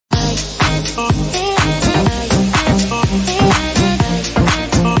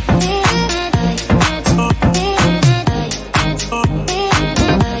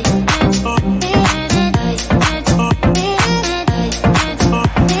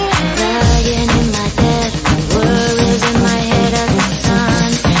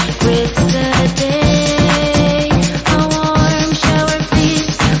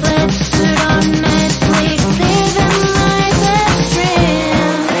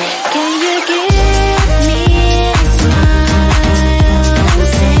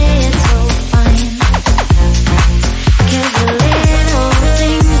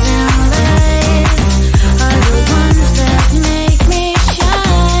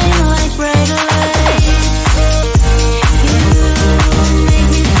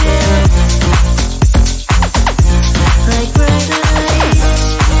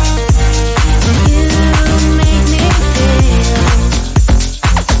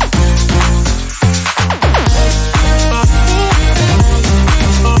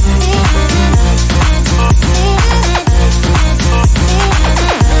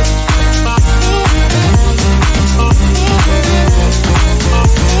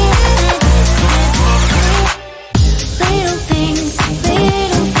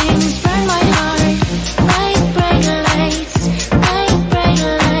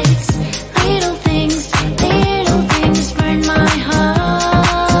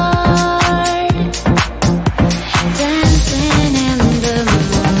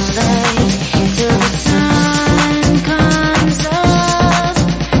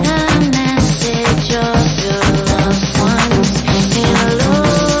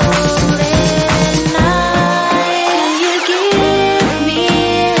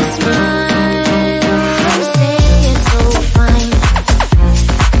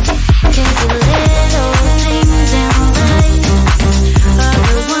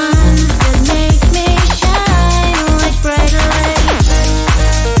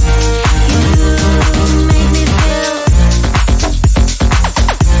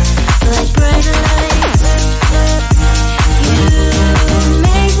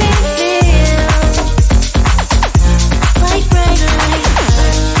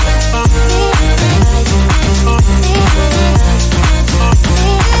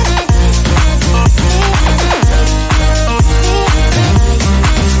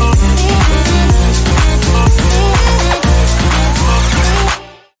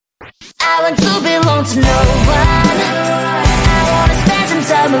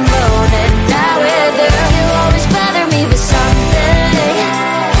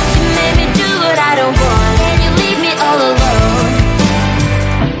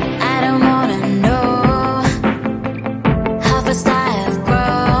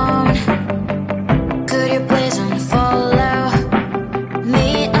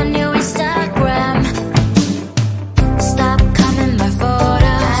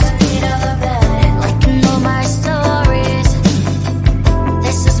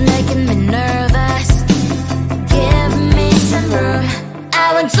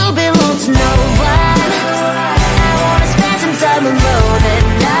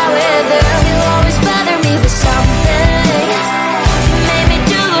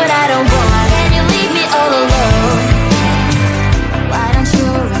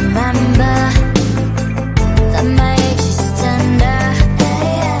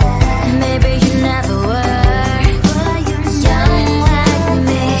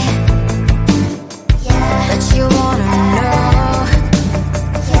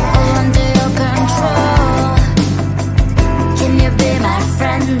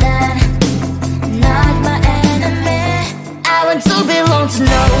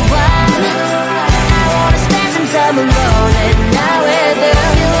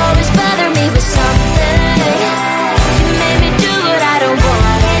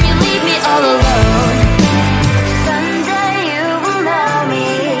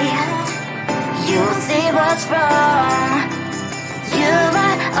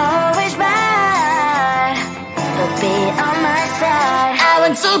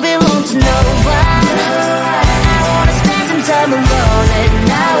also belong to no one. I wanna spend some time alone, and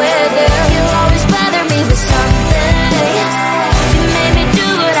now with you, you always bother me with something. You made me do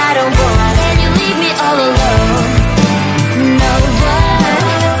what I don't want, and you leave me all alone. No one.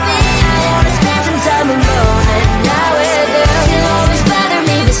 I wanna spend some time alone, and now with you, you always bother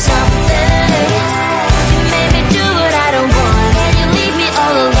me with something. You made me do what I don't want, and you leave me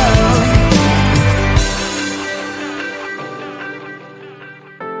all alone.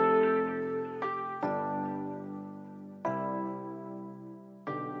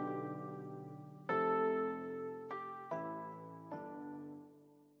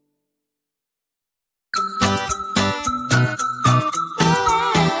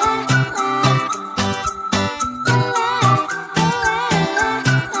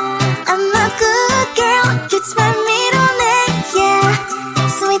 I'm a good girl, it's my middle name, yeah.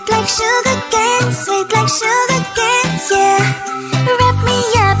 Sweet like sugar cane, sweet like sugar cane, yeah. Wrap me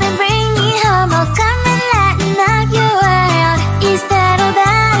up and bring me home, I'll come and lighten up your world. Is that all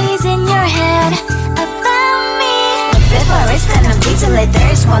that is in your head about me? Before it's gonna be too late,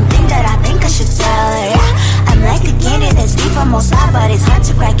 there's one thing that I think I should tell her, yeah. I'm like a candy that's deep from outside, but it's hard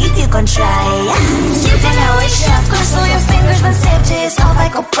to crack if you can try, yeah. You can always shove, cross all your fingers when safety is off, I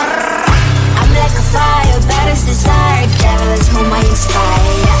go brrrr. I'm like a fire, baddest desire, devil is whom I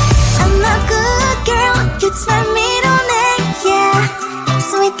inspire, yeah. I'm a good girl, it's my middle name, yeah.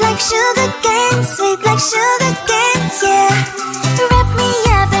 Sweet like sugar cane, sweet like sugar cane, yeah. Wrap me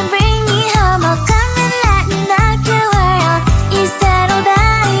up and bring me home, I'll come and lighten up your world. Is that all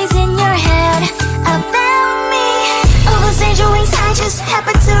that is in your head about me? All those angel wings I just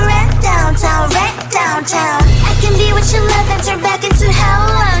happen to rent downtown, rent downtown. I can be what you love and turn back into hell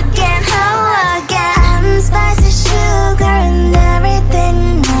again, hell again. I'm spicy sugar and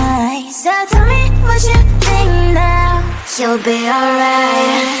everything nice. So tell me what you think now, you'll be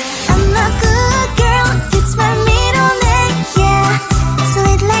alright. I'm a good girl, it's my middle name, yeah.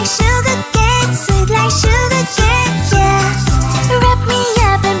 Sweet like sugar cane, sweet like sugar cane, yeah. Wrap me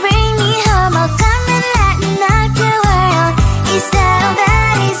up and bring me home, I'll come and lighten up your world. Is that all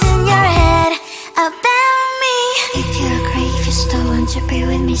that is in your head about me? If you agree, if you still want to be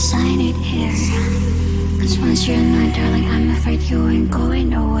with me, sign it here. Cause once you're not, darling, I'm afraid you ain't going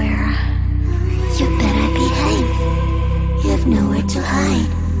nowhere. You better behave, you have nowhere to hide.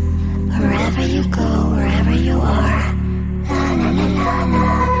 Wherever you go, wherever you are, la la la la la,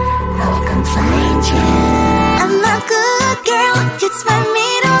 I'll come find you. I'm a good girl, it's my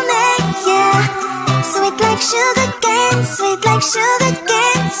middle name, yeah. Sweet like sugar cane, sweet like sugar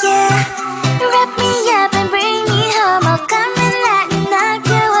cane, yeah. Wrap me up and bring me home, I'll come and lighten up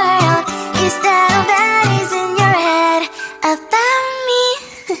your world. Is that all that is in your head about me?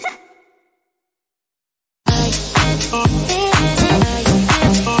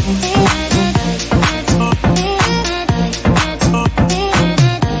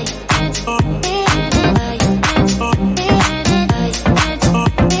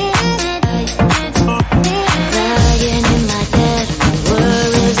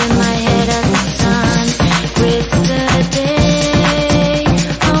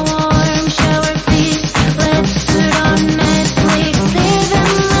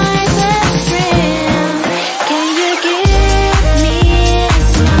 Can you give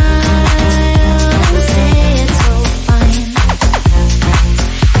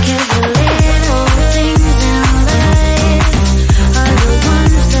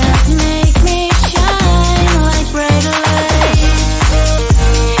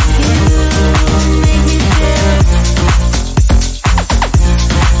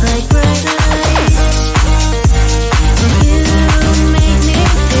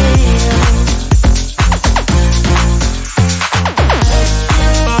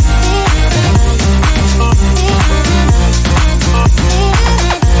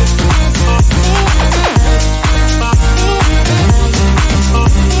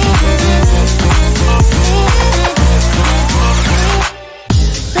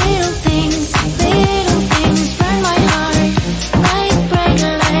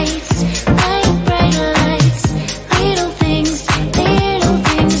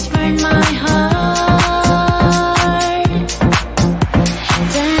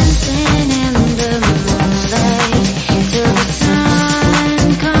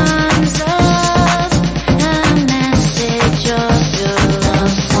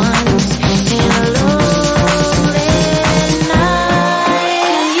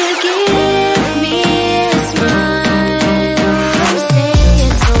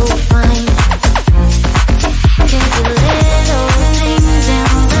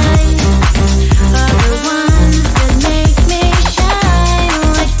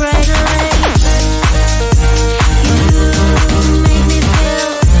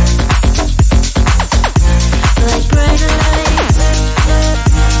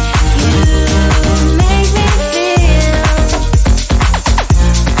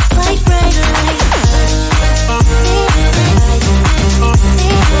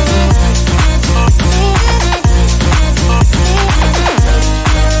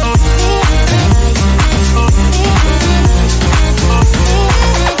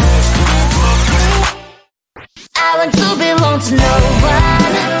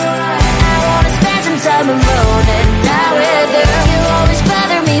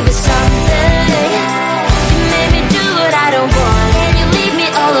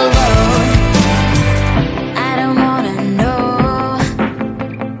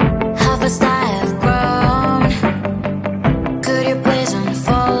please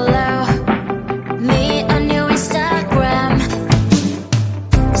unfollow me on your Instagram.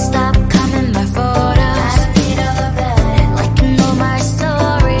 Stop coming my photos. I need all of that. Liking all my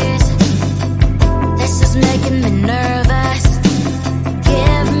stories. This is making me nervous.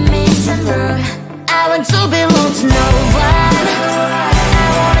 Give me some room. I want to belong to no one. I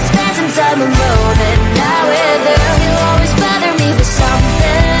wanna spend some time alone and not with you. You always bother me with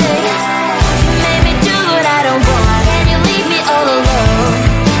something. You made me do what I don't want, and you leave me all alone.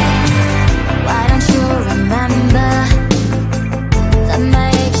 Why don't you remember that my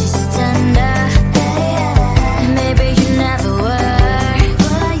age is tender? Maybe you never were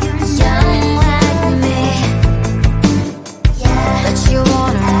young like me, but you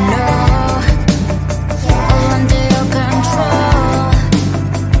wanna know all under your control.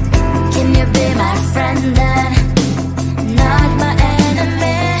 Can you be my friend then, not my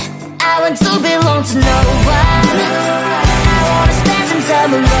enemy? I want to belong to no one. I wanna spend some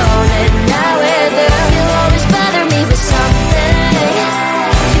time alone and not with you. You always bother me with something.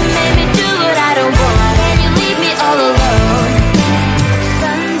 You made me do what I don't want, and you leave me all alone.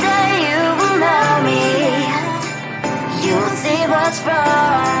 Someday you will know me. You will see what's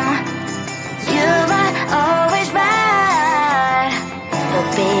wrong. You are always right, but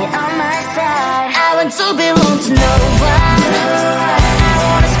be on my side. I want to belong to no one. I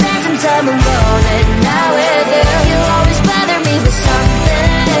wanna spend some time alone and not with you. You always bother me with something.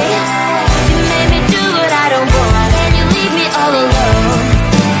 You made me do what I don't want, and you leave me all alone.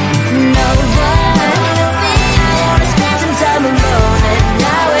 No one. I wanna spend some time alone and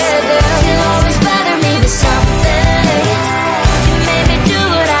not with you. You always bother me with something. You made me do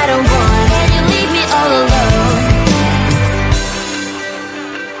what I don't want, and you leave me all alone.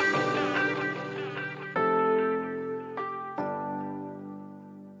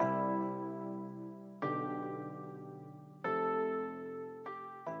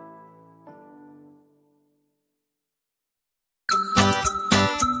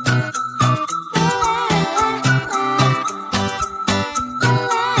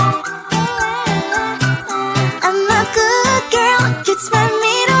 I'm a good girl, it's my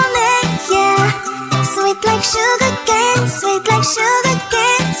middle name, yeah. Sweet like sugar cane, sweet like sugar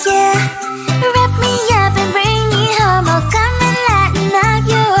cane, yeah. Wrap me up and bring me home, I'll come and lighten up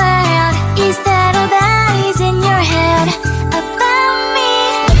your world. Is that all that is in your head about me?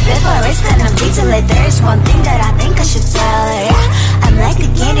 Before I stand up detail, there's one thing that I think I should tell her, yeah. I'm like the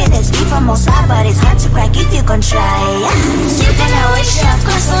candy that's deep from outside, but it's hard to crack if you can try, yeah. You can always shove,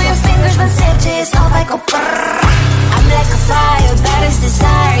 cross all your fingers, but safety is off, I go brrrr. I'm like a fire, that is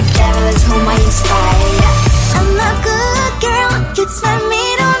desire, devil is whom I inspire, yeah. I'm a good girl, it's my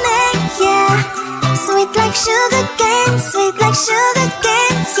middle name, yeah. Sweet like sugar cane, sweet like sugar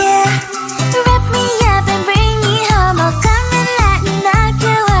cane, yeah. Wrap me up and bring me home, I'll come and lighten up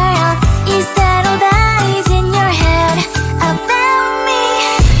your world. Is that all that is in your head about me?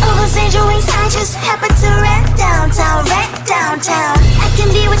 All those angel wings I just happen to rent downtown, rent downtown. I can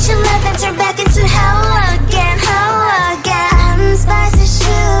be what you love and turn back into hell again, hell again. I'm spicy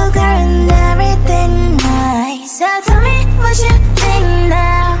sugar and everything nice. So tell me what you think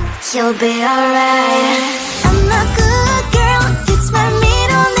now. You'll be alright. I'm a good girl, it's my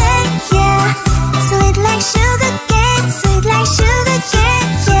middle name, yeah. Sweet like sugar cane, sweet like sugar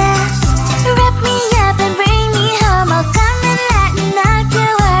cane, yeah. Wrap me up and bring me home, I'll come and lighten up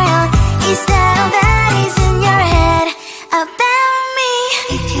your world. Is that all that is in your head about me?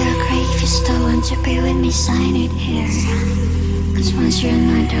 If you agree, if you still want to be with me, sign it here. Cause once you're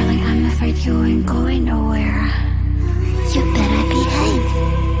mine, darling, I'm afraid you ain't going nowhere. You better behave,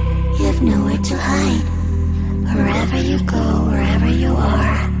 you have nowhere to hide. Wherever you go, wherever you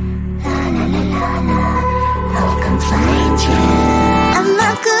are, la la la la la, I'll come find you. I'm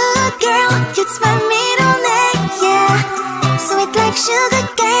a good girl, it's my middle name, yeah. Sweet like sugar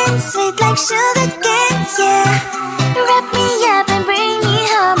cane, sweet like sugar cane, yeah. Wrap me up and bring me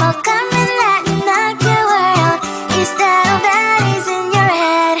home, I'll come and lighten up your world. Is that all that is in your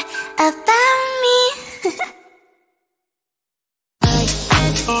head about me?